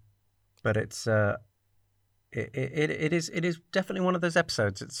 but it's it is definitely one of those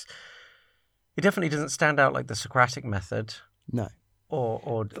episodes. It definitely doesn't stand out like the Socratic method, no,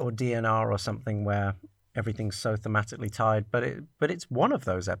 or DNR or something where everything's so thematically tied. But it's one of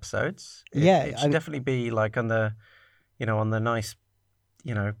those episodes. It should definitely be like on the nice,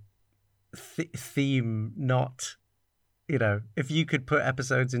 theme. Not, if you could put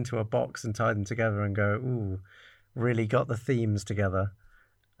episodes into a box and tie them together and go, ooh, really got the themes together.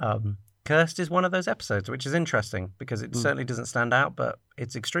 Cursed is one of those episodes, which is interesting because it certainly doesn't stand out, but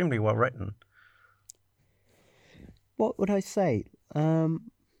it's extremely well written. What would I say?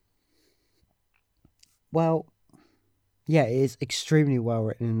 Well, yeah, it is extremely well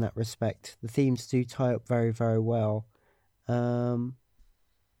written in that respect. The themes do tie up very, very well. The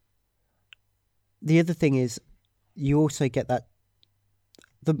other thing is, you also get that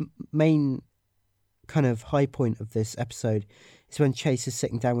the main kind of high point of this episode is when Chase is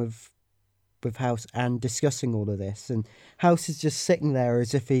sitting down with House and discussing all of this, and House is just sitting there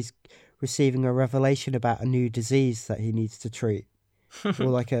as if he's receiving a revelation about a new disease that he needs to treat, or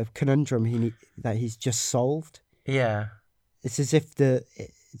like a conundrum that he's just solved. Yeah, it's as if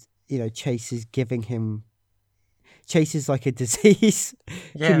Chase is giving him. Chase is like a disease,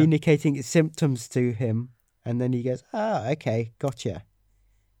 communicating its symptoms to him, and then he goes, okay, gotcha.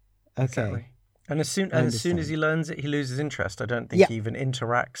 Okay. Exactly. And as soon as he learns it, he loses interest. I don't think he even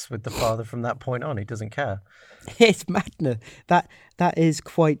interacts with the father from that point on. He doesn't care. It's madness. That is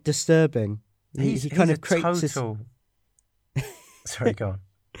quite disturbing. He kind of creates total... Sorry, go on.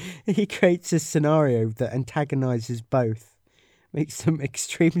 He creates a scenario that antagonizes both, makes them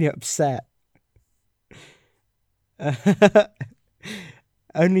extremely upset.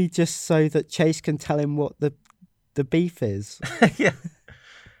 Only just so that Chase can tell him what the beef is.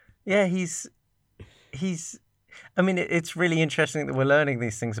 Yeah, he's I mean, it's really interesting that we're learning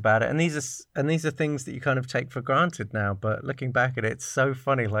these things about it, and these are things that you kind of take for granted now. But looking back at it, it's so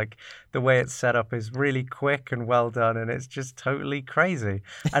funny. Like the way it's set up is really quick and well done, and it's just totally crazy.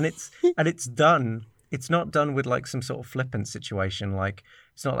 And it's done. It's not done with like some sort of flippant situation. Like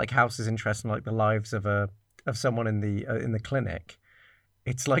it's not like House is interested in like the lives of someone in the clinic.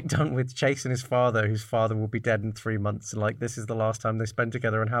 It's like done with Chase and his father, whose father will be dead in 3 months, and like this is the last time they spend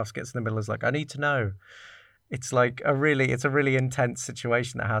together. And House gets in the middle, is like, I need to know. It's like it's a really intense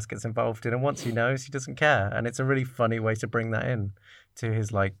situation that House gets involved in, and once he knows, he doesn't care, and it's a really funny way to bring that in to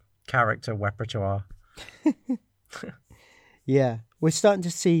his like character repertoire. Yeah, we're starting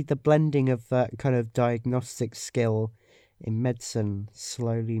to see the blending of that kind of diagnostic skill in medicine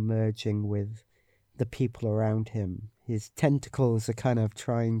slowly merging with the people around him. His tentacles are kind of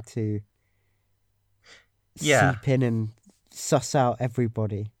trying to seep in and suss out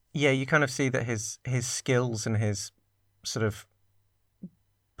everybody. Yeah, you kind of see that his skills and his sort of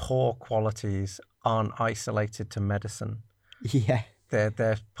poor qualities aren't isolated to medicine. Yeah.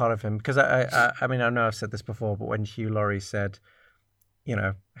 They're part of him. Because I mean, I know I've said this before, but when Hugh Laurie said, you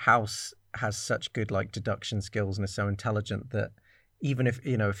know, House has such good like deduction skills and is so intelligent that even if,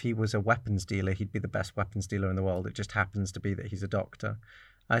 you know, if he was a weapons dealer, he'd be the best weapons dealer in the world. It just happens to be that he's a doctor.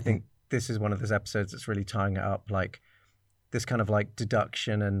 I think this is one of those episodes that's really tying it up, like this kind of like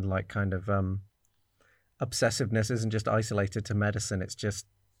deduction and like kind of obsessiveness isn't just isolated to medicine. It's just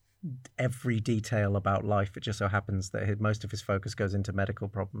every detail about life. It just so happens that most of his focus goes into medical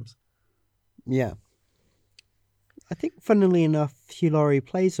problems. Yeah. I think, funnily enough, Hugh Laurie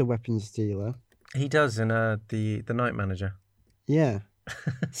plays a weapons dealer. He does in the Night Manager. Yeah.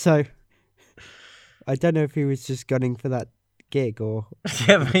 So, I don't know if he was just gunning for that gig or...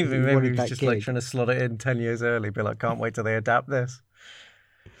 Yeah, maybe he was just like trying to slot it in 10 years early. Be like, can't wait till they adapt this.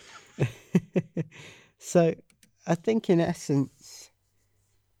 So, I think in essence,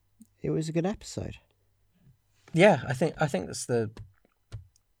 it was a good episode. Yeah, I think that's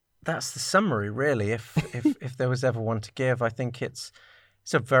the summary, really. If there was ever one to give, I think it's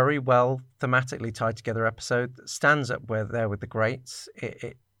a very well thematically tied together episode that stands up there with the greats.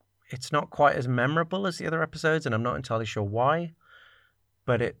 It's not quite as memorable as the other episodes, and I'm not entirely sure why.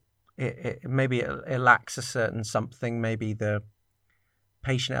 But it maybe it lacks a certain something. Maybe the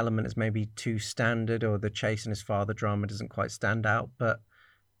patient element is maybe too standard, or the Chase and his father drama doesn't quite stand out. But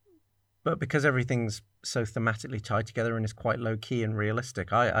because everything's so thematically tied together and is quite low key and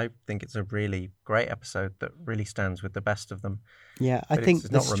realistic, I think it's a really great episode that really stands with the best of them. Yeah, I think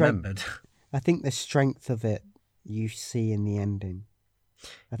it's not remembered. I think the strength of it you see in the ending.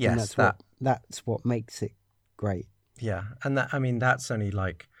 I think that's what makes it great. Yeah, and that's only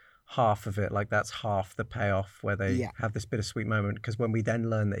like half of it. Like that's half the payoff where they have this bittersweet moment, because when we then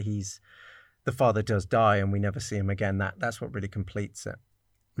learn that the father does die and we never see him again, that's what really completes it.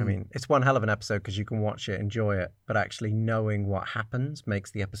 I mean, it's one hell of an episode because you can watch it, enjoy it, but actually knowing what happens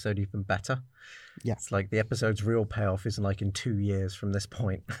makes the episode even better. Yeah. It's like the episode's real payoff isn't like in 2 years from this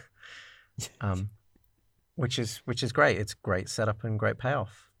point. Which is great. It's great setup and great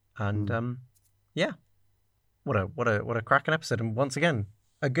payoff. And yeah. What a cracking episode. And once again,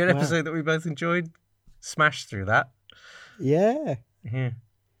 a good episode that we both enjoyed. Smashed through that. Yeah. Yeah.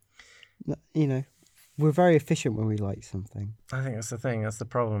 You know, we're very efficient when we like something. I think that's the thing. That's the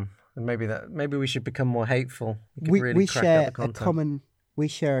problem. And maybe we should become more hateful. We share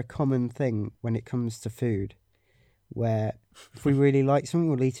a common thing when it comes to food, where if we really like something,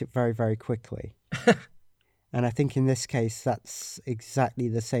 we'll eat it very, very quickly. And I think in this case, that's exactly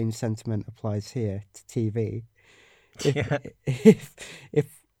the same sentiment applies here to TV.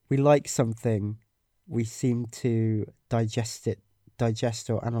 If we like something, we seem to digest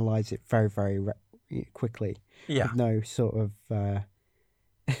or analyze it very, very quickly. Yeah. With no sort of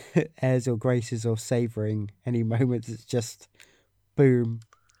airs or graces or savouring any moments. It's just boom.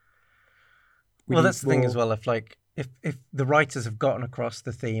 Well, that's the thing as well. If the writers have gotten across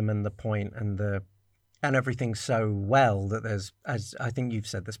the theme and the point and everything so well that there's, as I think you've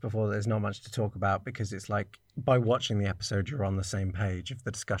said this before, there's not much to talk about, because it's like by watching the episode you're on the same page of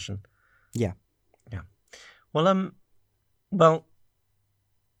the discussion. Yeah. Yeah. Well,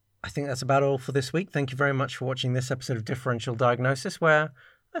 I think that's about all for this week. Thank you very much for watching this episode of Differential Diagnosis, where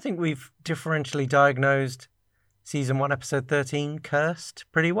I think we've differentially diagnosed Season 1, Episode 13, Cursed,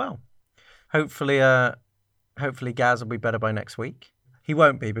 pretty well. Hopefully Gaz will be better by next week. He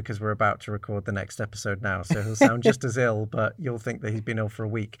won't be, because we're about to record the next episode now, so he'll sound just as ill, but you'll think that he's been ill for a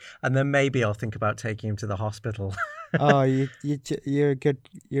week. And then maybe I'll think about taking him to the hospital. Oh, you're a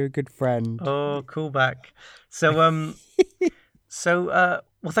good friend. Oh, cool back. So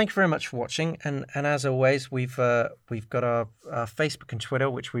Well, thank you very much for watching, and as always, we've got our Facebook and Twitter,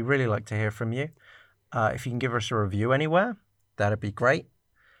 which we really like to hear from you. If you can give us a review anywhere, that'd be great.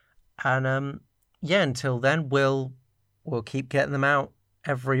 And until then, we'll keep getting them out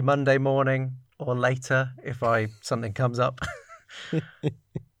every Monday morning or later if something comes up.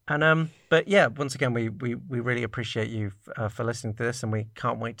 But yeah, once again, we really appreciate you for listening to this, and we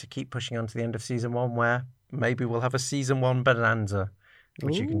can't wait to keep pushing on to the end of season 1, where maybe we'll have a season 1 bonanza,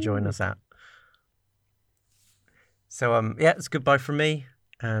 which you can join us at. So it's goodbye from me,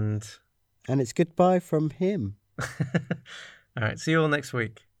 and it's goodbye from him. All right, see you all next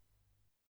week.